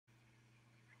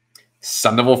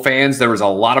Sun Devil fans, there was a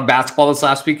lot of basketball this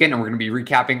last weekend, and we're going to be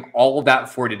recapping all of that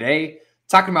for today,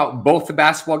 talking about both the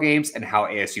basketball games and how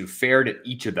ASU fared at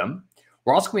each of them.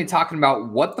 We're also going to be talking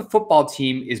about what the football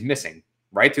team is missing,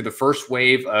 right, through the first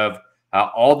wave of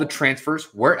all the transfers.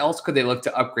 Where else could they look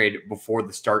to upgrade before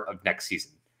the start of next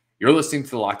season? You're listening to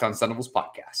the Locked On Sun Devils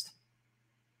podcast.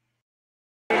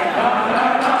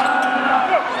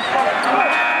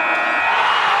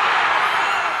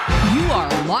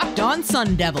 Locked On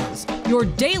Sun Devils, your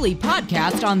daily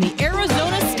podcast on the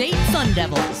Arizona State Sun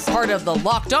Devils, part of the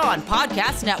Locked On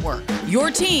Podcast Network, your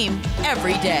team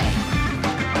every day.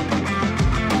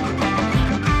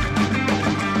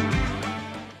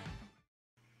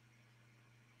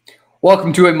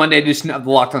 Welcome to a Monday edition of the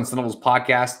Locked On Sun Devils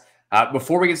podcast.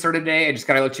 Before we get started today, I just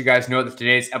got to let you guys know that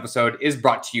today's episode is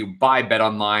brought to you by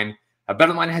BetOnline.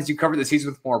 BetOnline has you covered this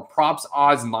season with more props,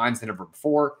 odds, and lines than ever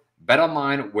before.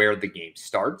 BetOnline, where the game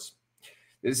starts.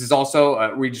 This is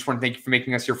also, we just want to thank you for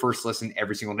making us your first listen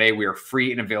every single day. We are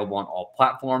free and available on all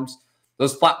platforms.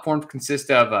 Those platforms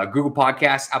consist of Google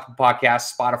Podcasts, Apple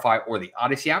Podcasts, Spotify, or the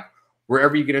Odyssey app,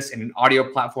 wherever you get us in an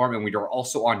audio platform. And we are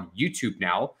also on YouTube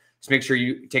now. So make sure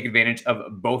you take advantage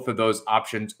of both of those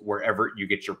options wherever you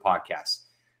get your podcasts.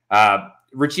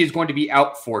 Richie is going to be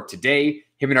out for today.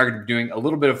 Him and I are going to be doing a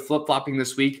little bit of flip-flopping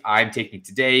this week. I'm taking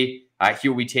today. He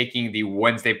will be taking the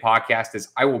Wednesday podcast as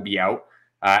I will be out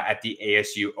at the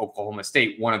ASU Oklahoma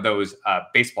State, one of those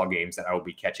baseball games that I will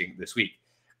be catching this week.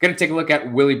 Going to take a look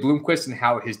at Willie Bloomquist and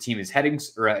how his team is heading,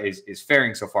 or is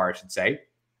faring so far, I should say.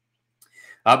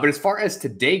 But as far as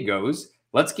today goes,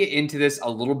 let's get into this a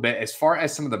little bit as far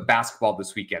as some of the basketball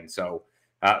this weekend. So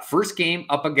first game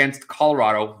up against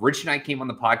Colorado. Rich and I came on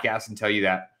the podcast and tell you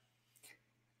that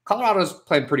Colorado's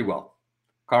playing pretty well.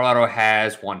 Colorado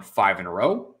has won 5 in a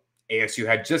row. ASU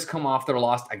had just come off their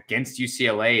loss against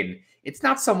UCLA, and it's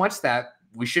not so much that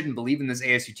we shouldn't believe in this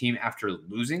ASU team after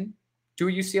losing to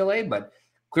a UCLA, but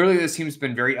clearly this team's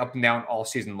been very up and down all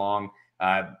season long.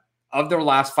 Of their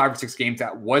last 5 or 6 games,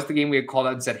 that was the game we had called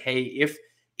out and said, hey,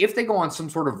 if they go on some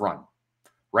sort of run,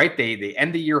 right, they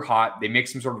end the year hot, they make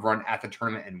some sort of run at the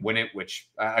tournament and win it, which,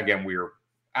 again, we were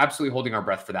absolutely holding our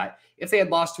breath for that. If they had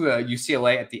lost to a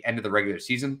UCLA at the end of the regular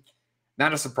season,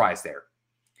 not a surprise there.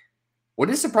 What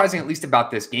is surprising, at least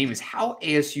about this game, is how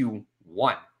ASU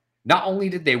won. Not only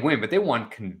did they win, but they won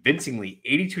convincingly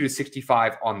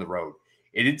 82-65 on the road.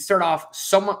 It did start off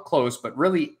somewhat close, but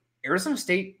really, Arizona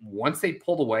State, once they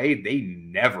pulled away, they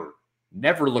never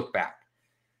looked back.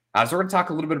 So we're going to talk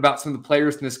a little bit about some of the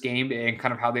players in this game and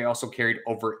kind of how they also carried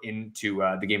over into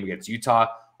the game against Utah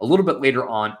a little bit later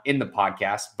on in the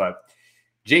podcast. But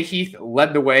Jay Heath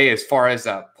led the way as far as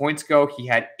points go. He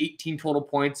had 18 total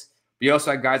points. We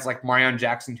also had guys like Marreon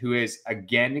Jackson, who is,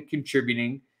 again,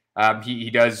 contributing.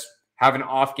 He does have an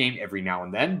off game every now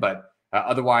and then, but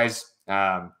otherwise,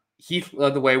 Heath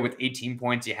led the way with 18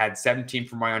 points. He had 17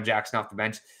 from Marreon Jackson off the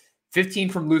bench, 15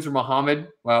 from Luther Muhammad,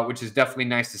 which is definitely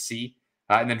nice to see,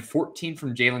 and then 14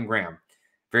 from Jalen Graham.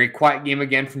 Very quiet game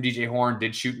again from DJ Horn.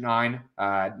 Did shoot 9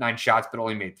 shots, but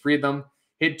only made 3 of them.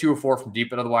 Hit 2 or 4 from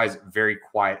deep, but otherwise very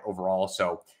quiet overall.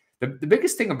 So the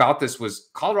biggest thing about this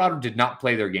was Colorado did not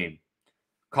play their game.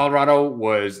 Colorado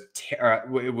was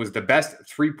the best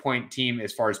 3-point team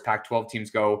as far as Pac-12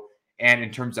 teams go, and in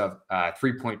terms of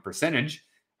 3-point percentage.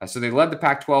 So they led the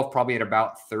Pac-12 probably at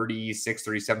about 36,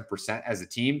 37% as a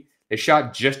team. They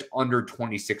shot just under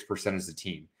 26% as a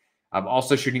team.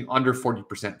 Also shooting under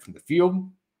 40% from the field.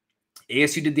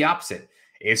 ASU did the opposite.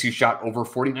 ASU shot over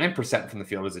 49% from the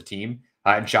field as a team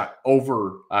and shot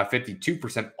over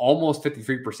 52%, almost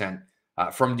 53%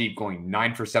 from deep, going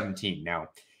 9 for 17. Now,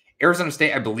 Arizona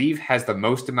State, I believe, has the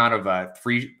most amount of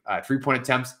three-point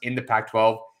attempts in the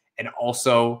Pac-12, and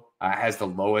also has the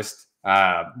lowest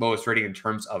rating in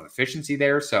terms of efficiency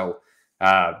there. So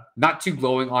not too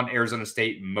glowing on Arizona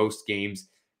State most games.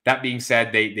 That being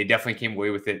said, they definitely came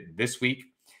away with it this week.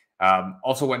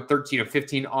 Also went 13 of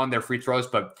 15 on their free throws,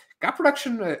 but got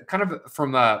production kind of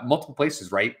from multiple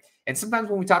places, right? And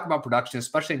sometimes when we talk about production,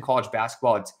 especially in college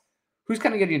basketball, it's who's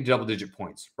kind of getting double-digit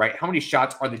points, right? How many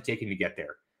shots are they taking to get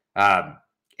there?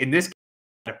 In this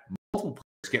game, multiple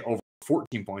players get over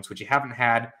 14 points, which you haven't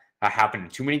had happen in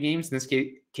too many games. In this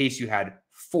case, you had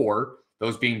 4,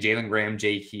 those being Jalen Graham,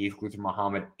 Jay Heath, Luther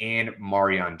Muhammad, and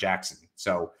Marreon Jackson.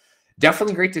 So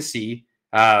definitely great to see.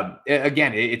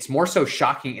 Again, it's more so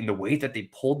shocking in the way that they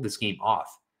pulled this game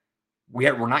off.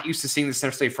 We're not used to seeing this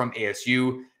necessarily from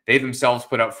ASU. They themselves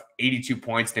put up 82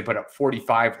 points. They put up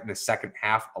 45 in the second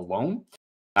half alone.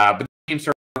 But the game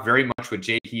started off very much with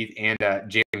Jay Heath and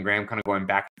Jalen Graham kind of going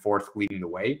back and forth, leading the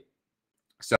way.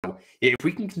 So if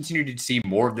we can continue to see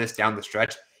more of this down the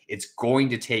stretch, it's going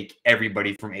to take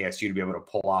everybody from ASU to be able to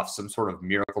pull off some sort of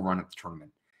miracle run at the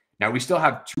tournament. Now, we still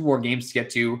have 2 more games to get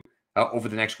to over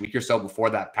the next week or so before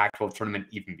that Pac-12 tournament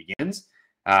even begins.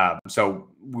 So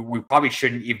we probably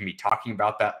shouldn't even be talking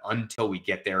about that until we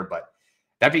get there. But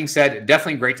that being said,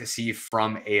 definitely great to see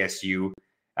from ASU.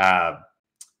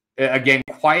 Again,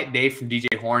 quiet day from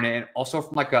DJ Horn and also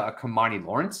from like a Kamani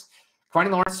Lawrence.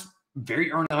 Kamani Lawrence,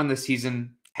 very early on this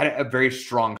season, had a very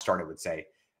strong start, I would say.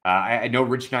 I know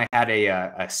Rich and I had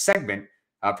a segment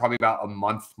probably about a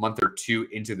month or two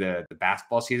into the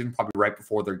basketball season, probably right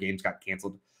before their games got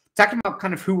canceled, talking about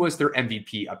kind of who was their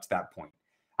MVP up to that point.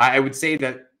 I would say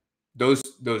that those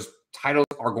titles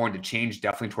are going to change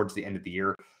definitely towards the end of the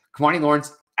year. Kamani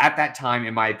Lawrence, at that time,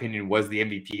 in my opinion, was the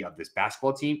MVP of this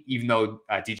basketball team, even though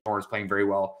DJ Horn was playing very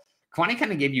well. Kamani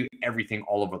kind of gave you everything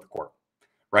all over the court,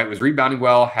 right? Was rebounding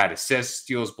well, had assists,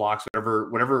 steals, blocks,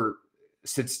 whatever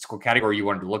statistical category you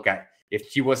wanted to look at. If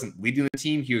he wasn't leading the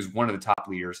team, he was one of the top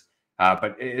leaders.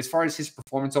 But as far as his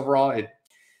performance overall,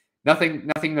 nothing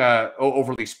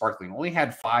overly sparkling. Only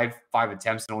had five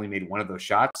attempts and only made 1 of those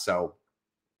shots. So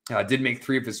did make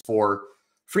 3 of his 4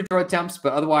 free throw attempts.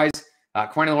 But otherwise,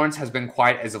 Kamani Lawrence has been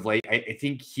quiet as of late. I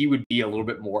think he would be a little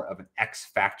bit more of an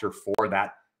X factor for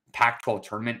that Pac-12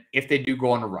 tournament if they do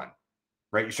go on a run,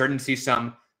 right? You're starting to see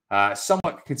some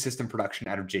somewhat consistent production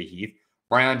out of Jay Heath.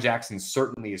 Marreon Jackson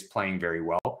certainly is playing very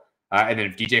well. And then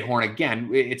if DJ Horn, again,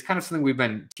 it's kind of something we've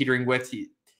been teetering with.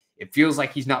 It feels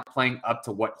like he's not playing up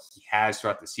to what he has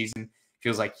throughout the season. It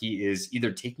feels like he is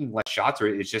either taking less shots or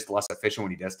it's just less efficient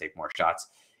when he does take more shots.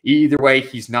 Either way,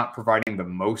 he's not providing the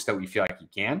most that we feel like he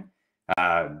can.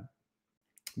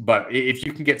 But if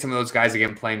you can get some of those guys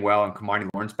again playing well and Kamani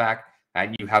Lawrence back,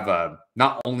 and you have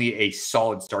not only a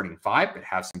solid starting 5, but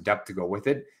have some depth to go with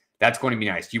it, that's going to be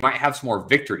nice. You might have some more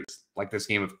victories, like this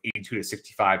game of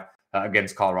 82-65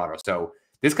 against Colorado. So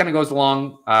this kind of goes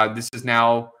along. This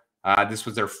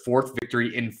was their 4th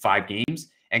victory in 5 games,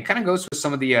 and kind of goes with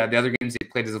some of the other games they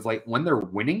played as of late. When they're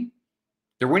winning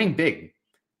big.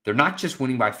 They're not just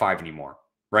winning by 5 anymore,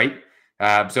 right?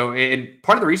 So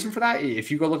part of the reason for that, if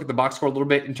you go look at the box score a little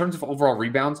bit, in terms of overall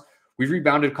rebounds, we've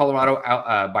rebounded Colorado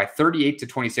out by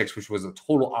 38-26, which was a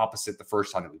total opposite the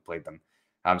first time that we played them.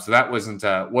 So that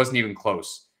wasn't even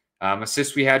close.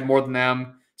 Assists we had more than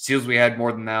them. Steals we had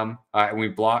more than them, and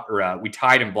we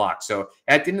tied in blocks. So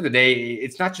at the end of the day,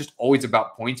 it's not just always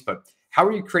about points, but how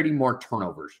are you creating more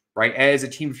turnovers, right? As a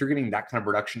team, if you're getting that kind of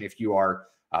production, if you are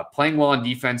playing well on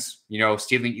defense,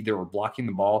 stealing either or blocking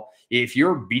the ball, if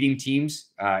you're beating teams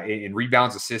in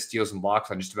rebounds, assists, steals, and blocks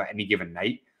on just about any given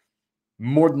night,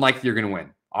 more than likely you're going to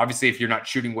win. Obviously, if you're not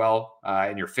shooting well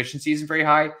and your efficiency isn't very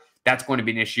high, that's going to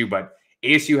be an issue. But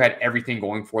ASU had everything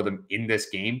going for them in this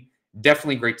game.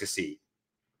 Definitely great to see.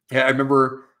 I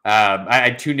remember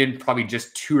I tuned in probably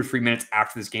just 2 or 3 minutes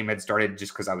after this game had started,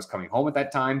 just because I was coming home at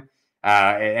that time,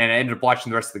 and I ended up watching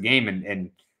the rest of the game.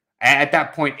 And at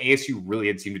that point, ASU really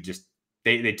had seemed to just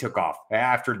they took off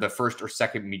after the first or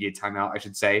second media timeout, I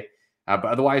should say. But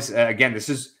otherwise, again, this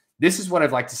is what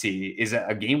I'd like to see, is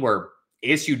a game where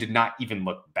ASU did not even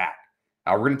look back.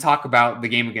 We're going to talk about the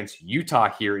game against Utah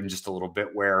here in just a little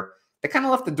bit, where they kind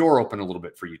of left the door open a little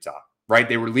bit for Utah. Right,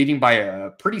 they were leading by a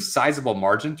pretty sizable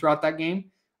margin throughout that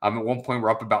game. At one point, we're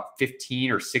up about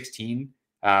 15 or 16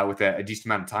 with a decent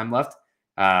amount of time left,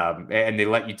 and they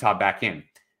let Utah back in.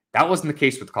 That wasn't the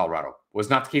case with Colorado. Was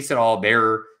not the case at all.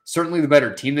 They're certainly the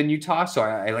better team than Utah, so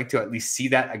I like to at least see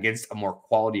that against a more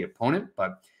quality opponent.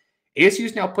 But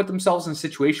ASU's now put themselves in a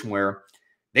situation where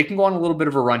they can go on a little bit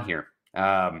of a run here.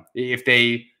 If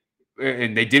they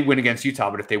did win against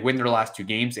Utah, but if they win their last 2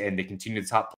 games and they continue the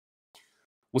top,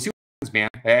 we'll see. Man,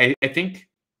 I think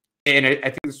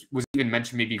this was even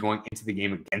mentioned maybe going into the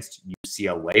game against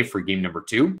UCLA for game number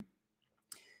 2.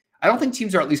 I don't think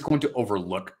teams are at least going to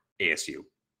overlook ASU.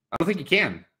 I don't think you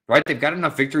can, right? They've got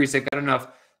enough victories. They've got enough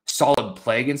solid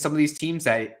play against some of these teams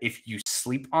that if you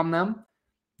sleep on them,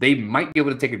 they might be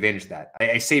able to take advantage of that.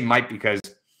 I say might because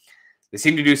they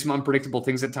seem to do some unpredictable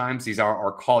things at times. These are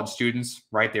our college students,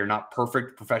 right? They're not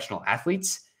perfect professional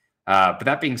athletes. But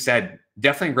that being said,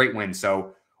 definitely a great win.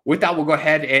 So with that, we'll go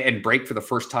ahead and break for the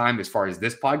first time as far as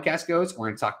this podcast goes. We're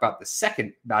going to talk about the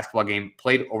second basketball game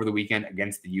played over the weekend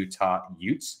against the Utah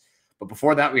Utes. But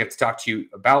before that, we have to talk to you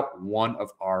about one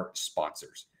of our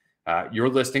sponsors. You're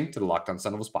listening to the Locked On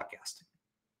Sun Devils podcast.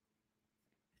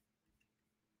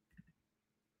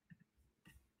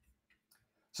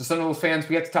 So Sun Devils fans,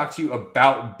 we have to talk to you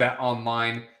about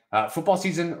BetOnline. Football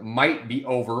season might be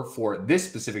over for this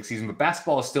specific season, but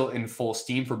basketball is still in full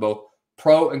steam for both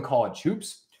pro and college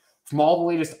hoops. From all the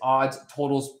latest odds,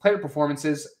 totals, player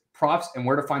performances, props, and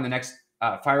where to find the next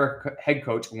fire head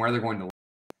coach and where they're going to.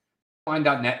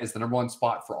 BetOnline.net is the number one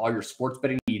spot for all your sports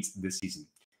betting needs this season.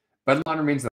 BetOnline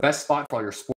remains the best spot for all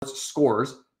your sports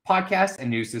scores, podcasts, and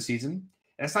news this season.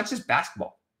 And it's not just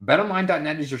basketball.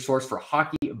 BetOnline.net is your source for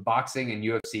hockey, boxing, and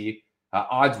UFC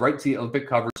odds right to the Olympic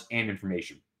coverage and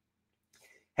information.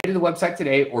 Head to the website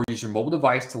today or use your mobile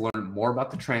device to learn more about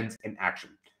the trends in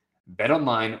action.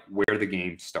 BetOnline, where the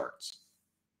game starts.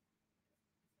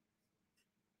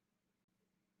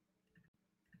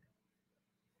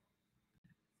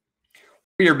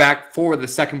 We are back for the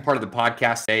second part of the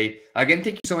podcast today. Again,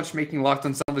 thank you so much for making Locked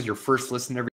On Sun Devils your first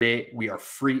listen every day. We are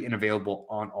free and available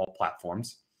on all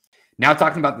platforms. Now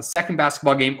talking about the second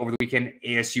basketball game over the weekend,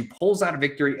 ASU pulls out a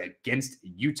victory against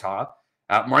Utah.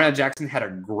 Marreon Jackson had a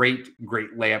great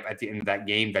layup at the end of that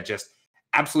game that just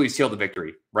absolutely sealed the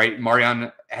victory, right?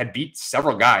 Marreon had beat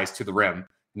several guys to the rim.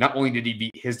 Not only did he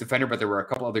beat his defender, but there were a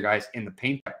couple other guys in the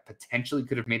paint that potentially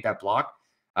could have made that block.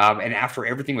 And after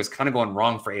everything was kind of going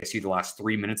wrong for ASU the last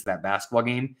 3 minutes of that basketball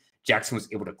game, Jackson was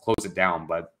able to close it down.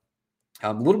 But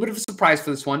a little bit of a surprise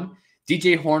for this one.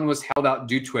 DJ Horn was held out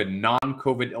due to a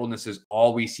non-COVID illness is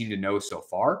all we seem to know so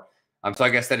far. So I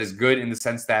guess that is good in the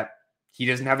sense that he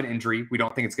doesn't have an injury. We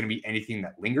don't think it's going to be anything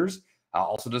that lingers.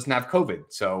 Also doesn't have COVID.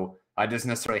 So it doesn't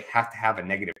necessarily have to have a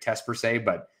negative test per se.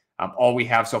 But all we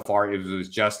have so far was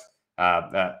just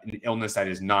an illness that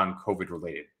is non-COVID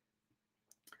related.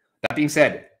 That being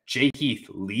said, Jay Heath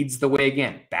leads the way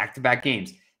again, back-to-back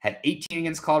games. Had 18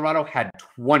 against Colorado, had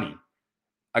 20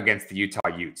 against the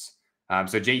Utah Utes.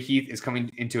 So Jay Heath is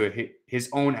coming into his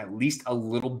own at least a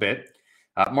little bit.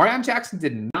 Marreon Jackson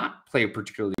did not play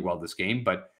particularly well this game,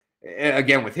 but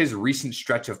again, with his recent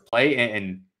stretch of play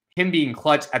and him being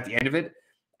clutch at the end of it,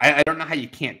 I don't know how you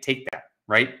can't take that,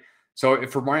 right? So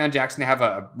for Marreon Jackson to have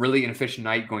a really inefficient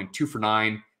night, going 2 for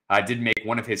 9, did make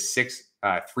one of his 6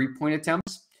 3-point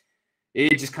attempts.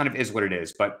 It just kind of is what it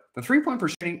is. But the 3-point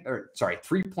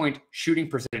shooting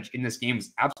percentage in this game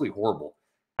is absolutely horrible.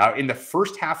 In the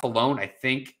first half alone, I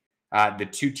think the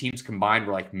two teams combined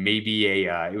were like maybe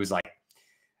it was like,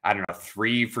 I don't know,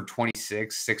 3 for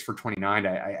 26, 6 for 29.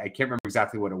 I can't remember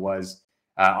exactly what it was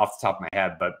off the top of my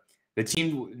head, but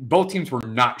both teams were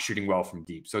not shooting well from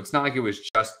deep. So it's not like it was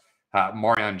just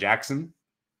Marreon Jackson.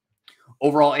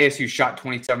 Overall, ASU shot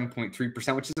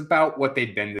 27.3%, which is about what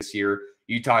they'd been this year.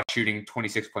 Utah shooting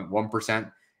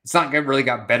 26.1%. It's not really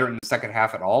got better in the second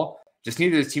half at all. Just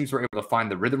neither of the teams were able to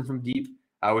find the rhythm from deep,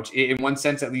 which in one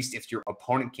sense, at least if your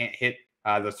opponent can't hit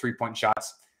those 3-point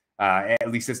shots,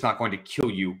 at least it's not going to kill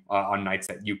you on nights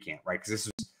that you can't, right? Because this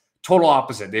was total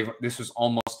opposite. This was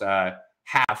almost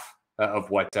half of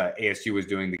what ASU was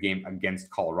doing the game against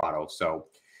Colorado. So,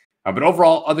 but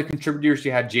overall, other contributors,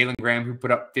 you had Jalen Graham, who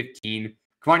put up 15.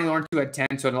 Kamani Lawrence, who had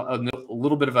 10, so a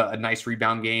little bit of a nice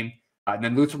rebound game. And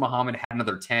then Luther Muhammad had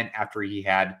another 10 after he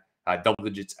had double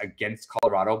digits against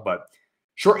Colorado. But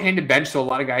shorthanded bench, so a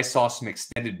lot of guys saw some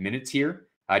extended minutes here.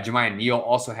 Jemiah Neal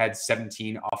also had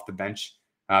 17 off the bench.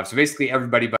 So basically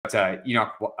everybody but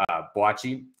Enoch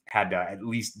Boachi had at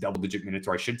least double-digit minutes,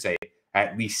 or I should say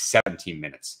at least 17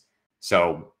 minutes.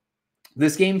 So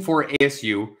this game for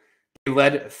ASU, they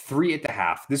led 3 at the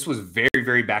half. This was very,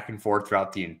 very back and forth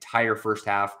throughout the entire first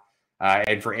half.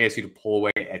 And for ASU to pull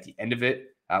away at the end of it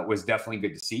was definitely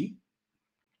good to see.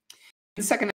 In the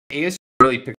second half, ASU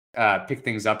really picked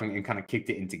things up and kind of kicked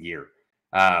it into gear.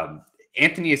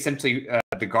 Anthony, essentially,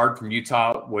 the guard from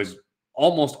Utah, was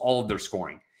almost all of their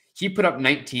scoring. He put up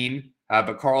 19,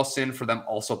 but Carlson for them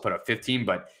also put up 15,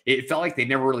 but it felt like they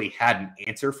never really had an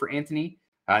answer for Anthony,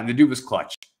 and the dude was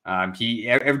clutch.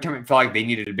 Every time it felt like they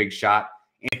needed a big shot,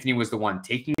 Anthony was the one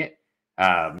taking it.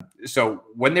 So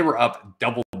when they were up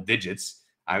double digits,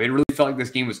 it really felt like this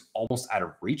game was almost out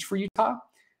of reach for Utah,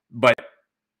 but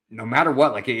no matter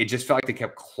what, like it just felt like they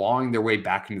kept clawing their way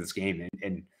back into this game.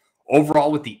 And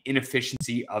overall, with the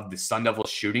inefficiency of the Sun Devils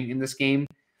shooting in this game,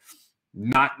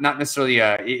 not necessarily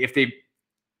if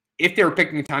they were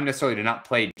picking a time necessarily to not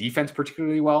play defense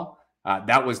particularly well,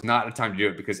 that was not a time to do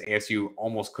it because ASU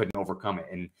almost couldn't overcome it.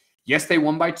 And yes, they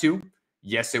won by 2.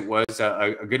 Yes, it was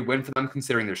a good win for them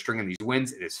considering they're stringing these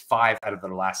wins. It is 5 out of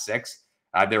their last 6.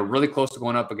 They're really close to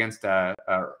going up against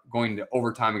going to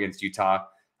overtime against Utah.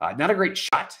 Not a great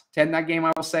shot to end that game,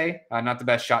 I will say. Not the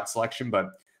best shot selection, but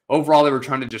overall, they were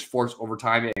trying to just force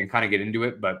overtime and kind of get into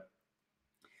it. But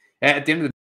at the end of the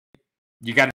day,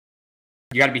 you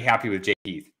got to be happy with Jay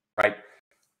Heath, right?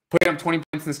 Putting up 20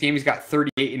 points in this game, he's got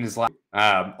 38 in his last.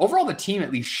 Overall, the team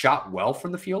at least shot well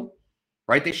from the field,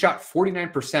 right? They shot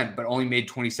 49%, but only made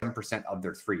 27% of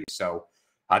their threes. So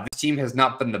this team has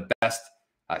not been the best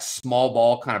small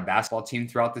ball kind of basketball team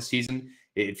throughout the season.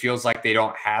 It feels like they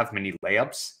don't have many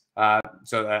layups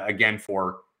Again,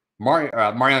 for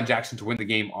Marreon Jackson to win the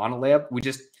game on a layup,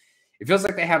 it feels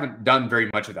like they haven't done very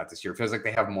much of that this year. It feels like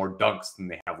they have more dunks than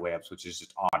they have layups, which is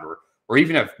just odd, or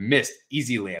even have missed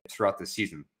easy layups throughout the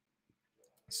season.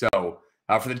 So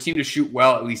for the team to shoot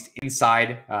well, at least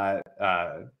inside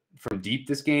from deep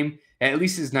this game, at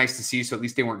least is nice to see. So at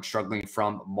least they weren't struggling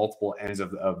from multiple ends of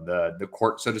the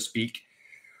court, so to speak.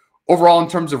 Overall, in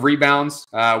terms of rebounds,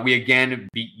 we again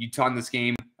beat Utah in this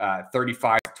game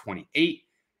 35-28.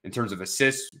 In terms of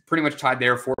assists, pretty much tied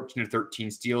there,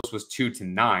 14-13. Steals was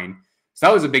 2-9. So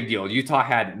that was a big deal. Utah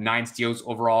had 9 steals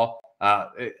overall.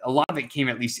 A lot of it came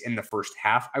at least in the first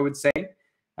half, I would say.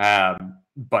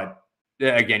 But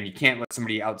again, you can't let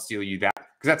somebody outsteal you that,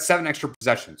 because that's 7 extra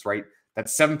possessions, right?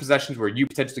 That's 7 possessions where you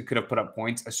potentially could have put up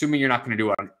points, assuming you're not going to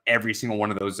do it on every single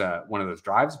one of those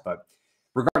drives. But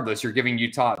regardless, you're giving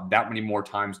Utah that many more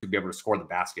times to be able to score the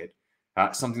basket,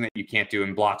 something that you can't do.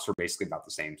 And blocks were basically about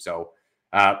the same. So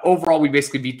overall, we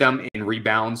basically beat them in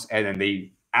rebounds, and then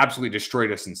they absolutely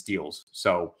destroyed us in steals.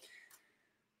 So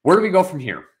where do we go from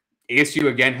here? ASU,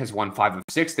 again, has won 5 of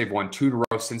 6. They've won 2 in a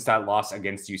row since that loss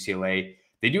against UCLA.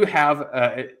 They do have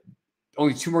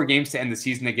only 2 more games to end the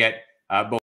season. They get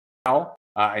both Cal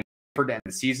and Stanford to end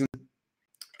the season.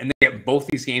 And they get both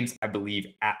these games, I believe,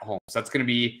 at home. So that's going to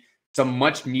be some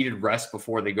much-needed rest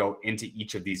before they go into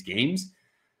each of these games.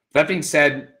 That being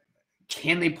said,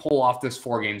 can they pull off this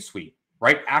 4-game sweep?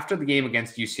 Right after the game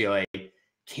against UCLA,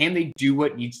 can they do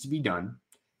what needs to be done?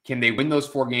 Can they win those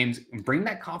 4 games and bring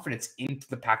that confidence into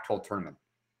the Pac-12 tournament?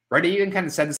 Right? I even kind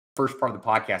of said this in the first part of the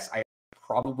podcast. I'm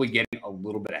probably getting a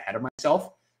little bit ahead of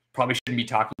myself. Probably shouldn't be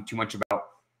talking too much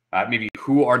about maybe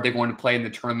who are they going to play in the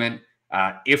tournament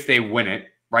if they win it.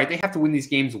 Right? They have to win these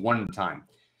games one at a time.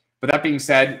 But that being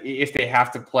said, if they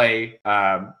have to play,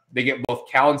 they get both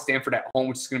Cal and Stanford at home,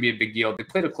 which is going to be a big deal. They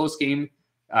played a close game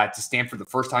to Stanford the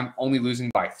first time, only losing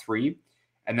by 3.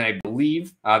 And then I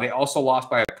believe they also lost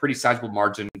by a pretty sizable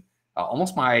margin,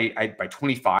 almost by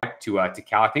 25 to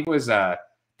Cal. I think it was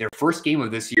their first game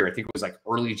of this year. I think it was like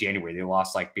early January. They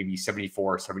lost like maybe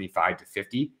 74, 75 to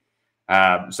 50.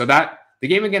 So that the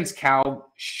game against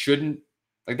Cal shouldn't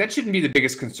be the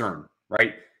biggest concern,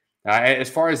 right? As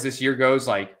far as this year goes,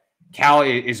 like Cal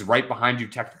is right behind you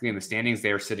technically in the standings.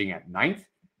 They are sitting at 9th,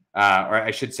 or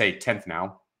I should say 10th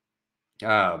now.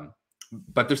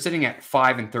 But they're sitting at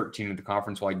 5-13 in the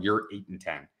conference while you're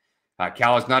 8-10.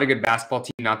 Cal is not a good basketball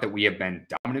team. Not that we have been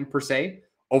dominant per se.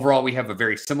 Overall, we have a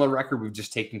very similar record. We've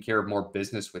just taken care of more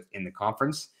business within the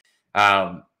conference.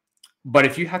 But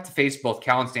if you have to face both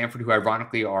Cal and Stanford, who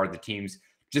ironically are the teams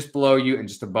just below you and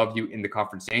just above you in the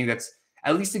conference standing, that's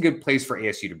at least a good place for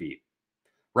ASU to be,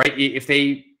 right? If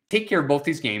they take care of both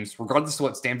these games, regardless of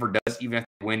what Stanford does, even if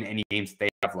they win any games they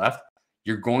have left,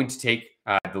 you're going to take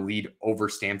the lead over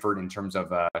Stanford in terms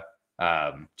of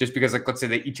just because, like, let's say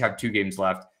they each have 2 games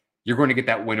left, you're going to get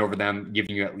that win over them,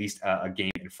 giving you at least a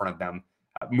game in front of them,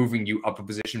 moving you up a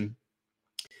position.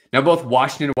 Now, both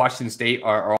Washington and Washington State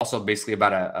are also basically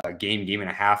about a game and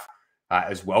a half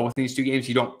as well with these 2 games.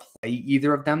 You don't play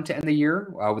either of them to end the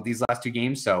year with these last 2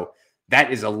 games. So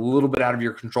that is a little bit out of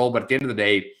your control. But at the end of the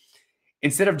day,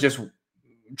 instead of just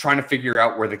trying to figure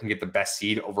out where they can get the best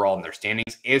seed overall in their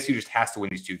standings, ASU just has to win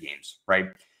these 2 games, right?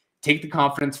 Take the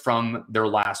confidence from their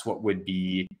last, what would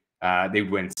be, they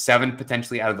would win 7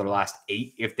 potentially out of their last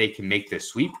 8 if they can make this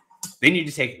sweep. They need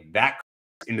to take that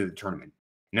into the tournament.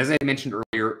 And as I mentioned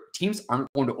earlier, teams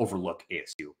aren't going to overlook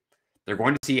ASU. They're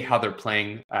going to see how they're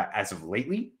playing as of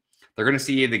lately. They're going to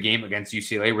see the game against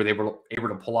UCLA where they were able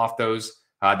to pull off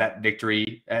that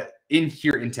victory in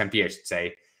Tempe, I should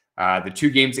say. The 2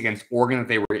 games against Oregon that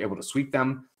they were able to sweep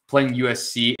them, playing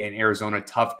USC and Arizona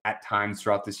tough at times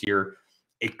throughout this year.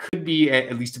 It could be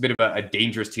at least a bit of a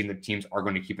dangerous team that teams are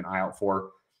going to keep an eye out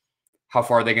for. How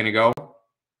far are they going to go?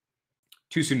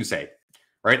 Too soon to say,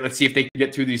 right? Let's see if they can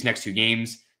get through these next 2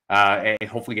 games and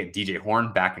hopefully get DJ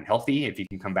Horn back and healthy if he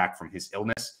can come back from his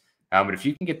illness. But if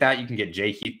you can get that, you can get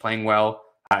Jay Heath playing well.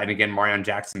 And again, Marreon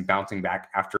Jackson bouncing back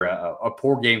after a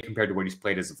poor game compared to what he's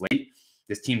played as of late.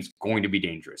 This team's going to be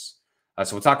dangerous.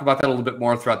 So we'll talk about that a little bit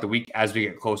more throughout the week as we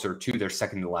get closer to their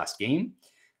second to last game.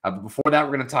 But before that,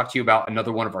 we're going to talk to you about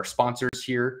another one of our sponsors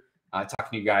here, talking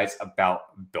to you guys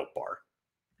about Built Bar.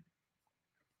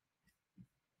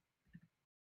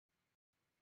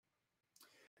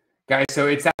 Guys, so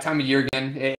it's that time of year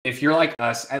again. If you're like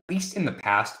us, at least in the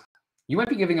past, you might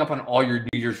be giving up on all your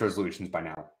New Year's resolutions by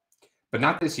now. But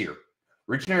not this year.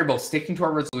 Rich and I are both sticking to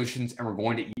our resolutions, and we're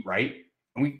going to eat right.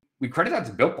 And we credit that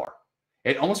to Built Bar.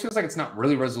 It almost feels like it's not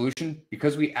really a resolution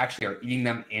because we actually are eating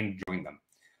them and enjoying them.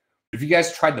 If you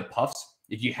guys tried the puffs,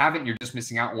 If you haven't, you're just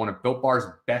missing out on one of Built Bar's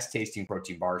best tasting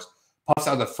protein bars. Puffs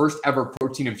are the first ever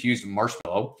protein infused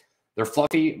marshmallow. They're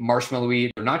fluffy,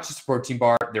 marshmallowy. They're not just a protein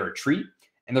bar, they're a treat,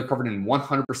 and they're covered in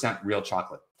 100% real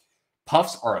chocolate.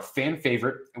 Puffs are a fan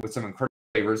favorite with some incredible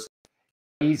flavors.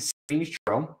 Spanish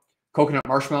churro, coconut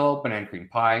marshmallow, banana cream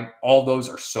pie. All those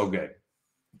are so good.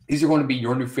 These are going to be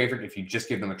your new favorite if you just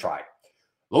give them a try.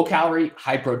 Low calorie,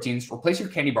 high proteins. Replace your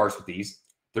candy bars with these.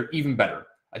 They're even better.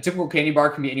 A typical candy bar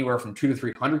can be anywhere from 200 to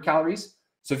 300 calories.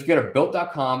 So if you go to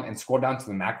built.com and scroll down to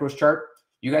the macros chart,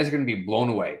 you guys are going to be blown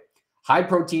away. High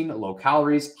protein, low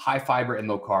calories, high fiber, and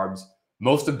low carbs.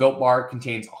 Most of Built Bar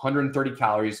contains 130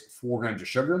 calories, 4 grams of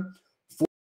sugar, 4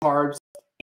 carbs,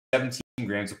 and 17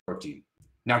 grams of protein.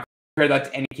 Now, compare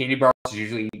that to any candy bar, which is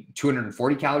usually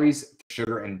 240 calories,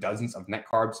 sugar, and dozens of net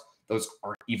carbs. Those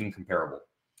aren't even comparable.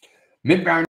 Mint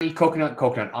brownie,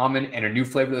 coconut almond, and a new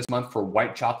flavor this month for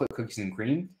white chocolate cookies and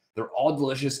cream. They're all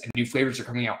delicious, and new flavors are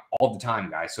coming out all the time,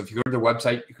 guys. So if you go to their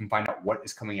website, you can find out what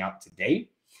is coming out today.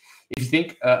 If you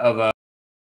think of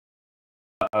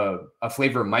a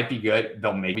flavor might be good,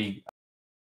 they'll maybe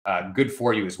good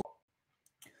for you as well.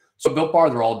 So Built Bar,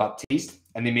 they're all about taste,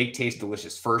 and they make taste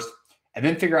delicious first, and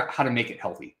then figure out how to make it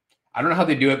healthy. I don't know how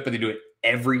they do it, but they do it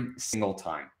every single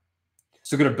time.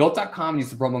 So go to built.com,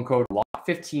 use the promo code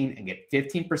LOCK15 and get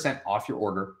 15% off your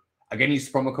order. Again, use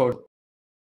the promo code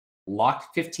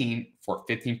LOCK15 for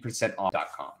 15%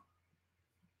 off.com.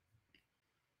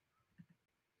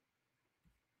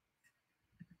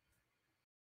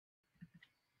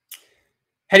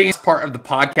 Heading as part of the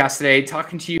podcast today,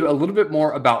 talking to you a little bit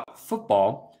more about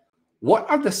football. What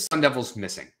are the Sun Devils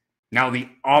missing? Now, the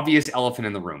obvious elephant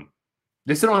in the room.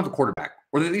 They still don't have a quarterback,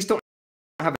 or they at least don't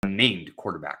have a named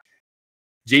quarterback.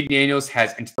 Jaden Daniels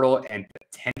has internal and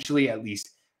potentially at least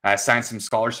signed some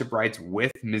scholarship rights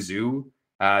with Mizzou.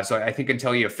 So I think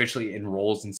until he officially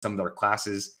enrolls in some of their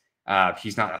classes,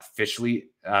 he's not officially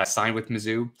signed with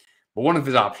Mizzou. But one of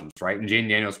his options, right? And Jaden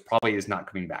Daniels probably is not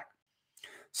coming back.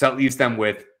 So that leaves them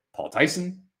with Paul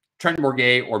Tyson, Trent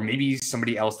Morgay, or maybe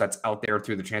somebody else that's out there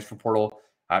through the transfer portal.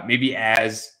 Maybe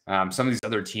as some of these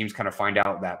other teams kind of find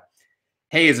out that,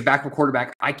 hey, as a backup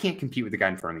quarterback, I can't compete with the guy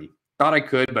in front of me. Thought I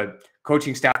could, but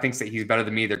coaching staff thinks that he's better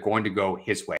than me. They're going to go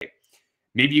his way.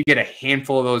 Maybe you get a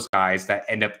handful of those guys that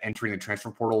end up entering the transfer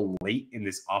portal late in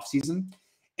this offseason,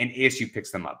 and ASU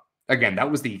picks them up. Again, that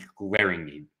was the glaring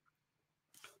need.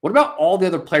 What about all the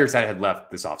other players that had left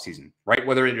this offseason, right?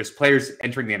 Whether it was players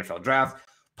entering the NFL draft,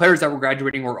 players that were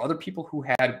graduating, or other people who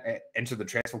had entered the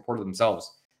transfer portal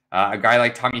themselves. A guy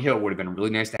like Tommy Hill would have been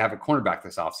really nice to have a cornerback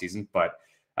this offseason, but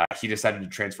he decided to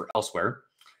transfer elsewhere.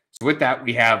 So with that,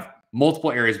 we have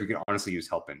multiple areas we could honestly use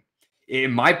help in.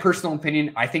 In my personal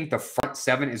opinion, I think the front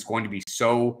seven is going to be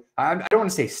so, I don't want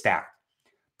to say stacked,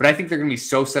 but I think they're going to be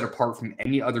so set apart from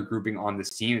any other grouping on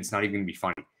this team, it's not even going to be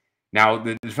funny. Now,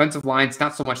 the defensive line, it's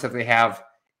not so much that they have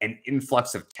an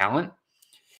influx of talent.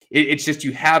 It's just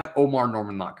you have Omar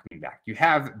Norman not coming back. You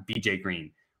have BJ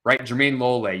Green, right? Jermaine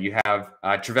Lole. You have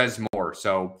Trevez Moore.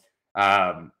 So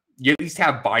you at least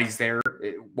have bodies there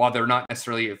while they're not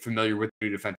necessarily familiar with the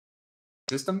new defensive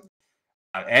system.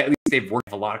 At least they've worked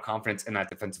with a lot of confidence in that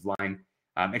defensive line.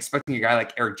 Expecting a guy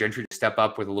like Eric Gentry to step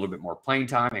up with a little bit more playing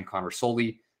time, and Connor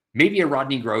Soley. Maybe a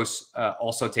Rodney Gross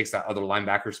also takes that other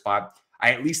linebacker spot.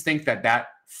 I at least think that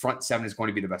front seven is going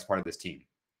to be the best part of this team.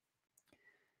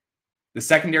 The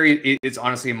secondary is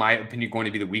honestly, in my opinion, going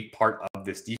to be the weak part of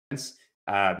this defense.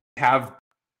 Have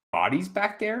bodies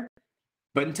back there,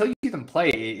 but until you see them play,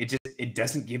 it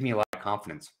doesn't give me a lot of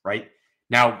confidence, right?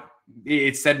 Now,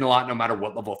 it's said in a lot, no matter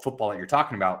what level of football that you're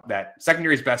talking about, that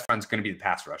secondary's best friend is going to be the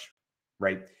pass rush,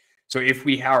 right? So if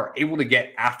we are able to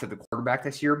get after the quarterback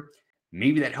this year,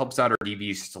 maybe that helps out our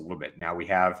DBs just a little bit. Now we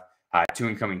have 2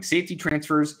 incoming safety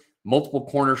transfers, multiple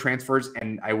corner transfers,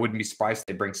 and I wouldn't be surprised if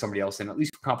they bring somebody else in, at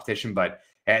least for competition. But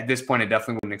at this point, I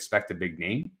definitely wouldn't expect a big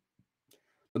name.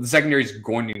 But the secondary is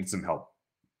going to need some help.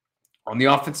 On the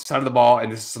offensive side of the ball, and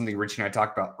this is something Richie and I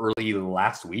talked about early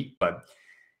last week, but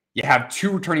you have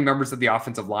 2 returning members of the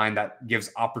offensive line that gives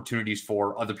opportunities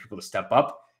for other people to step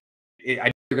up. I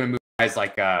think they're going to move guys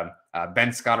like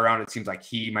Ben Scott around. It seems like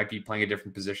he might be playing a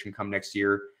different position come next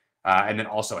year. And then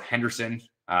also Henderson.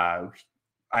 I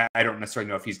don't necessarily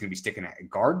know if he's going to be sticking at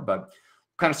guard, but we'll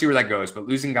kind of see where that goes. But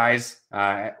losing guys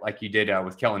like you did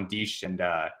with Kellen Deesh and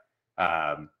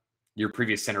your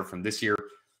previous center from this year,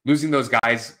 losing those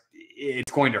guys,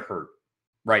 it's going to hurt,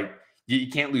 right? You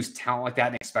can't lose talent like that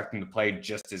and expect them to play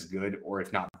just as good or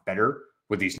if not better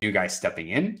with these new guys stepping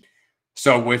in.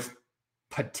 So with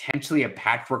potentially a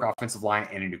patchwork offensive line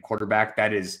and a new quarterback,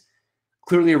 that is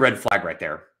clearly a red flag right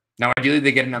there. Now, ideally,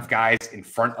 they get enough guys in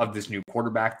front of this new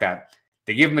quarterback that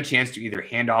they give him a chance to either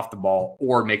hand off the ball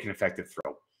or make an effective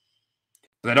throw.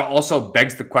 But that also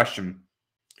begs the question,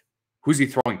 who's he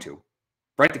throwing to?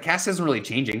 Right? The cast isn't really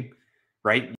changing,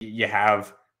 right? You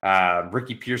have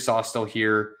Ricky Pearsall still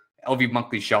here, LV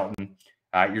Bunkley-Shelton.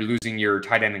 You're losing your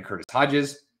tight end in Curtis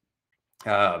Hodges.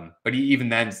 But even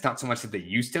then, it's not so much that they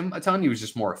used him a ton. He was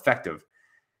just more effective.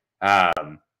 But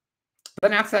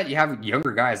then after that, you have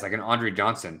younger guys like an Andre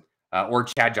Johnson or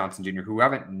Chad Johnson Jr., who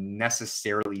haven't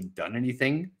necessarily done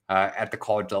anything at the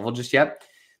college level just yet.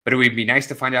 But it would be nice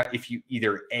to find out if you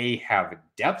either A, have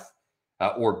depth,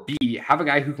 or B, have a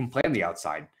guy who can play on the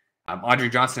outside. Andre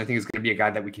Johnson, I think, is going to be a guy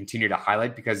that we continue to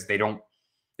highlight because they don't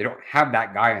have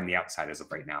that guy on the outside as of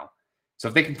right now. So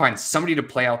if they can find somebody to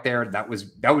play out there,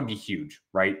 that would be huge,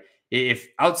 right? If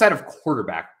outside of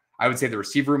quarterback, I would say the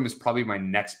receiver room is probably my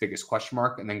next biggest question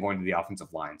mark, and then going to the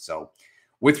offensive line. So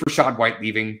with Rachaad White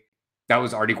leaving, that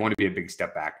was already going to be a big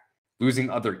step back. Losing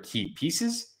other key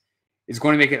pieces is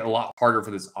going to make it a lot harder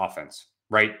for this offense,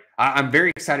 right? I'm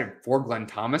very excited for Glenn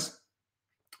Thomas.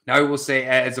 Now, I will say,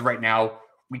 as of right now,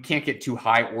 we can't get too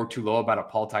high or too low about a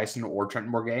Paul Tyson or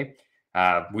Trenton Bourguet.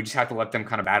 We just have to let them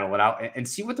kind of battle it out and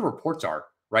see what the reports are,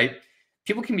 right?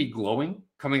 People can be glowing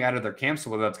coming out of their camps, so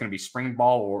whether that's going to be spring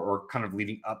ball or kind of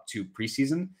leading up to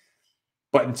preseason.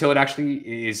 But until it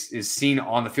actually is seen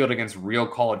on the field against real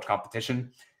college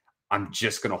competition, I'm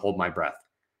just going to hold my breath.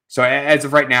 So as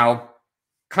of right now,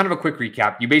 kind of a quick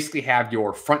recap. You basically have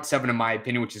your front seven, in my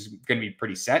opinion, which is going to be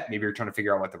pretty set. Maybe you're trying to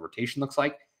figure out what the rotation looks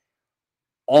like.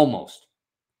 Almost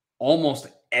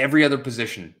every other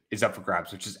position is up for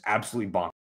grabs, which is absolutely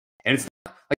bonkers. And it's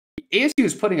not like ASU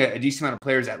is putting a decent amount of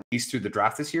players at least through the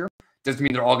draft this year. Doesn't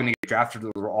mean they're all going to get drafted.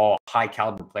 They're all high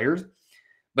caliber players.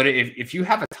 But if you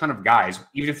have a ton of guys,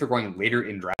 even if they're going later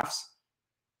in drafts,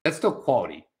 that's still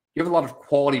quality. You have a lot of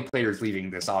quality players leaving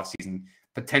this offseason,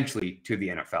 potentially to the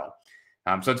NFL.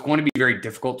 So it's going to be very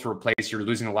difficult to replace. You're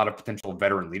losing a lot of potential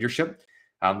veteran leadership,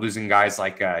 losing guys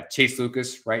like Chase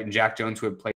Lucas, right, and Jack Jones, who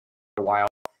have played for a while.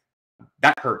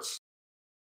 That hurts.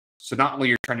 So not only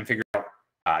you're trying to figure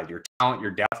out your talent,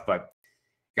 your depth, but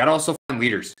you got to also find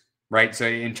leaders, right? So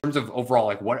in terms of overall,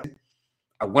 like what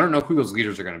I want to know who those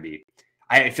leaders are going to be.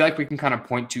 I feel like we can kind of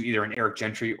point to either an Eric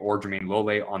Gentry or Jermaine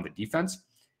Lole on the defense.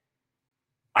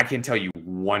 I can tell you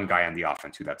one guy on the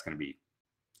offense who that's going to be.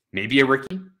 Maybe a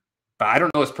Ricky, but I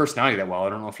don't know his personality that well. I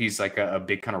don't know if he's like a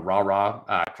big kind of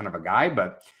rah-rah kind of a guy,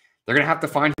 but they're going to have to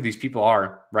find who these people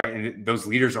are, right? And those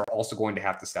leaders are also going to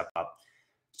have to step up.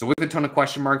 So with a ton of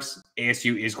question marks,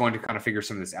 ASU is going to kind of figure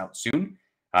some of this out soon.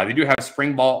 They do have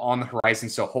spring ball on the horizon,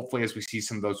 so hopefully as we see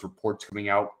some of those reports coming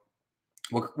out,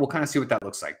 we'll kind of see what that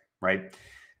looks like, right?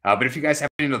 But if you guys have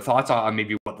any other thoughts on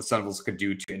maybe what the Sun Devils could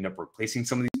do to end up replacing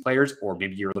some of these players, or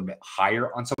maybe you're a little bit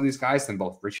higher on some of these guys than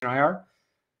both Rich and I are,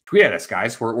 tweet at us,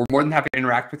 guys. We're more than happy to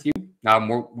interact with you.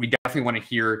 We definitely want to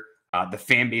hear the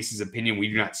fan base's opinion. We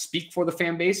do not speak for the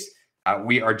fan base.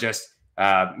 We are just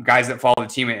guys that follow the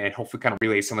team and hopefully kind of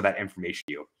relay some of that information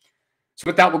to you. So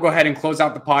with that, we'll go ahead and close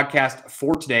out the podcast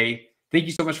for today. Thank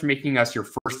you so much for making us your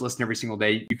first listen every single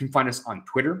day. You can find us on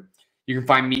Twitter. You can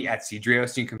find me at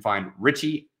Cedrios. You can find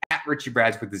Richie at Richie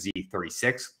Brads with the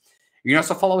Z36. You can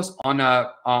also follow us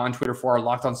on Twitter for our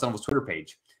Locked On Sun Devils Twitter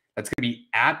page. That's going to be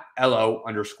at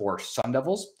 @LO_Sun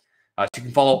Devils. So you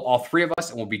can follow all three of us,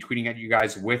 and we'll be tweeting at you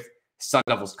guys with Sun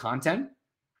Devils content.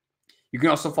 You can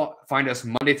also find us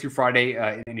Monday through Friday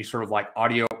in any sort of like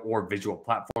audio or visual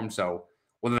platform. So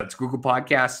whether that's Google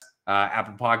Podcasts,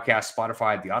 Apple Podcasts,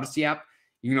 Spotify, the Odyssey app,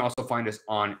 you can also find us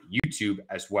on YouTube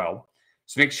as well.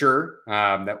 So make sure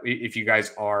that if you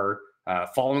guys are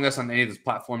following us on any of those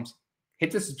platforms,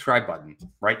 hit the subscribe button,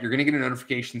 right? You're going to get a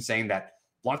notification saying that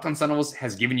Locked On Sun Devils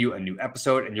has given you a new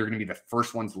episode, and you're going to be the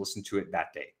first ones to listen to it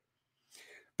that day.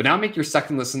 But now make your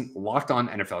second listen Locked On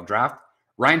NFL Draft.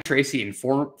 Ryan Tracy and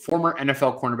former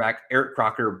NFL cornerback Eric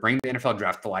Crocker bring the NFL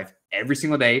Draft to life every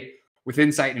single day with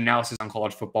insight and analysis on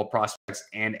college football prospects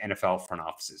and NFL front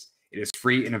offices. It is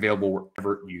free and available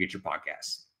wherever you get your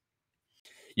podcasts.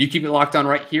 You keep it locked on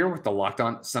right here with the Locked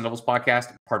On Sun Devils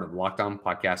podcast, part of the Locked On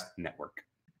Podcast Network.